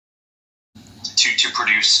to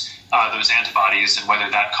produce those antibodies, and whether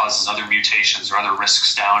that causes other mutations or other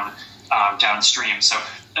risks downstream. So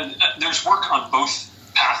there's work on both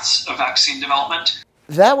paths of vaccine development.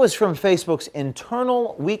 That was from Facebook's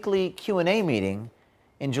internal weekly Q&A meeting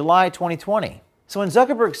in July 2020. So when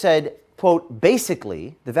Zuckerberg said, quote,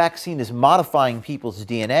 basically, the vaccine is modifying people's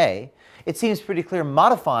DNA, it seems pretty clear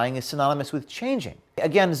modifying is synonymous with changing.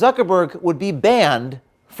 Again, Zuckerberg would be banned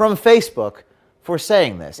from Facebook for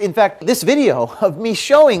saying this. In fact, this video of me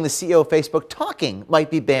showing the CEO of Facebook talking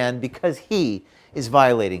might be banned because he is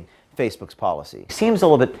violating Facebook's policy. Seems a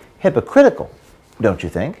little bit hypocritical, don't you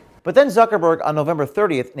think? But then Zuckerberg on November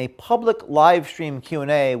 30th, in a public live stream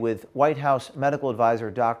Q&A with White House medical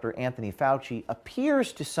advisor Dr. Anthony Fauci,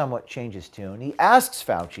 appears to somewhat change his tune. He asks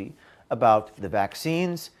Fauci about the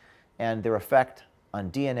vaccines and their effect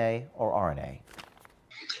on DNA or RNA.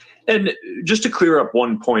 And just to clear up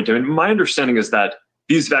one point, I mean, my understanding is that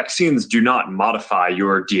these vaccines do not modify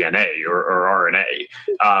your DNA or RNA.